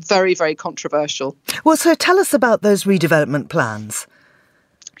 And it's very, very controversial. Well, so tell us about those redevelopment plans.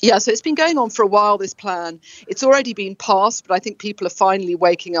 Yeah, so it's been going on for a while, this plan. It's already been passed, but I think people are finally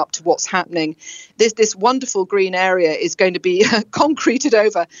waking up to what's happening. This wonderful green area is going to be concreted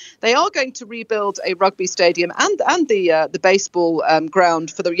over. They are going to rebuild a rugby stadium and the baseball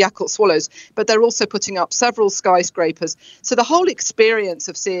ground for the Yakult Swallows, but they're also putting up several skyscrapers. So the whole experience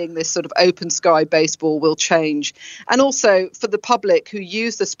of seeing this sort of open sky baseball will change. And also for the public who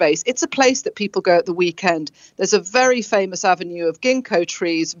use the space, it's a place that people go at the weekend. There's a very famous avenue of ginkgo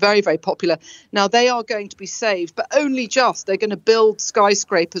trees, very, very popular. Now, they are going to be saved, but only just. They're going to build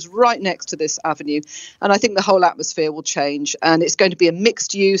skyscrapers right next to this avenue. And I think the whole atmosphere will change. And it's going to be a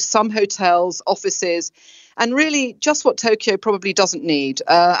mixed use, some hotels, offices, and really just what Tokyo probably doesn't need.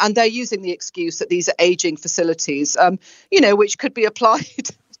 And they're using the excuse that these are aging facilities, which could be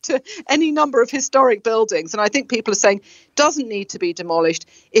applied to any number of historic buildings. And I think people are saying doesn't need to be demolished.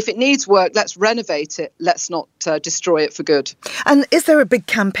 If it needs work, let's renovate it. Let's not destroy it for good. And is there a big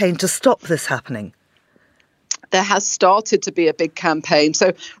campaign to stop this happening? There has started to be a big campaign.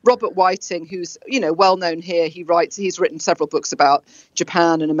 So Robert Whiting, who's, well known here, he's written several books about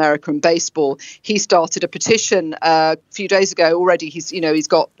Japan and America and baseball. He started a petition a few days ago already. He's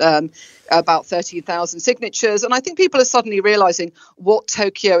got about 13,000 signatures. And I think people are suddenly realizing what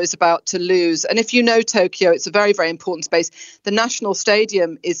Tokyo is about to lose. And if you know Tokyo, it's a very, very important space. The National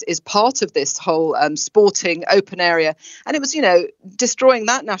Stadium is part of this whole sporting open area. And it was, destroying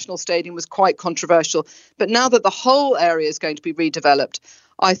that National Stadium was quite controversial. But now that the whole area is going to be redeveloped,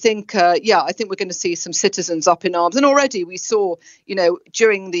 I think we're going to see some citizens up in arms. And already we saw,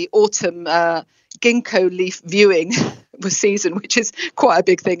 during the autumn ginkgo leaf viewing season, which is quite a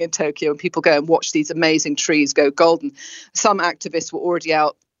big thing in Tokyo, and people go and watch these amazing trees go golden. Some activists were already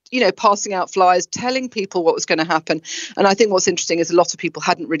out, passing out flyers, telling people what was going to happen. And I think what's interesting is a lot of people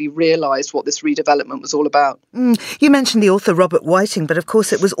hadn't really realised what this redevelopment was all about. You mentioned the author Robert Whiting, but of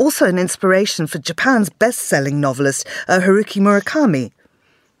course it was also an inspiration for Japan's best-selling novelist, Haruki Murakami.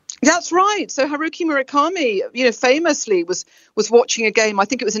 That's right. So Haruki Murakami, famously was watching a game, I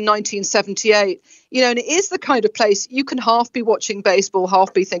think it was in 1978, and it is the kind of place you can half be watching baseball,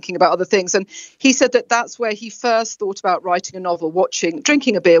 half be thinking about other things. And he said that that's where he first thought about writing a novel,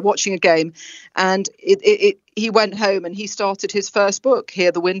 drinking a beer, watching a game. And he went home and he started his first book,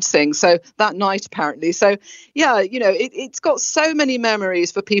 Hear the Wind Sing. So that night, apparently. So, yeah, it's got so many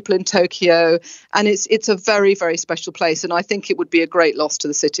memories for people in Tokyo, and it's a very, very special place. And I think it would be a great loss to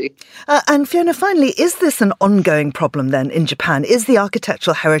the city. And Fiona, finally, is this an ongoing problem then in Japan? Is the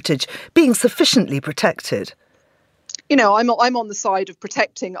architectural heritage being sufficiently protected? I'm on the side of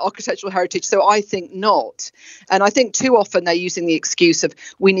protecting architectural heritage, so I think not. And I think too often they're using the excuse of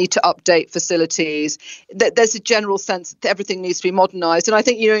we need to update facilities. There's a general sense that everything needs to be modernised. And I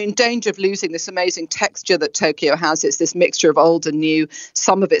think, in danger of losing this amazing texture that Tokyo has. It's this mixture of old and new,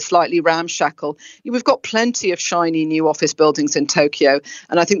 some of it slightly ramshackle. We've got plenty of shiny new office buildings in Tokyo.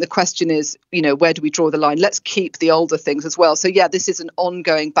 And I think the question is, where do we draw the line? Let's keep the older things as well. So, yeah, this is an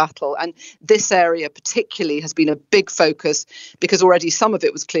ongoing battle. And this area particularly has been a big focus because already some of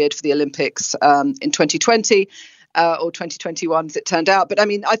it was cleared for the Olympics in 2020. or 2021 as it turned out. But I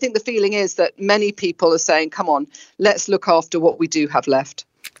mean, I think the feeling is that many people are saying, come on, let's look after what we do have left.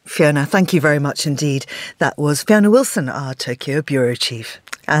 Fiona, thank you very much indeed. That was Fiona Wilson, our Tokyo Bureau Chief.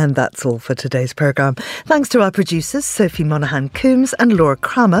 And that's all for today's programme. Thanks to our producers, Sophie Monaghan-Coombs and Laura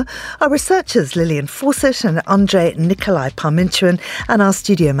Kramer, our researchers, Lillian Fawcett and Andrei Nikolai Parmintuan, and our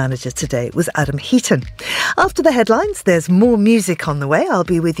studio manager today was Adam Heaton. After the headlines, there's more music on the way. I'll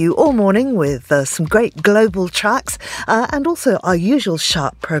be with you all morning with some great global tracks and also our usual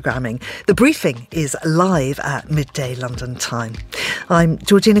sharp programming. The briefing is live at midday London time. I'm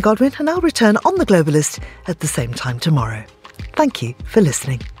Georgina Godwin and I'll return on The Globalist at the same time tomorrow. Thank you for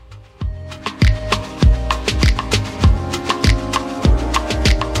listening.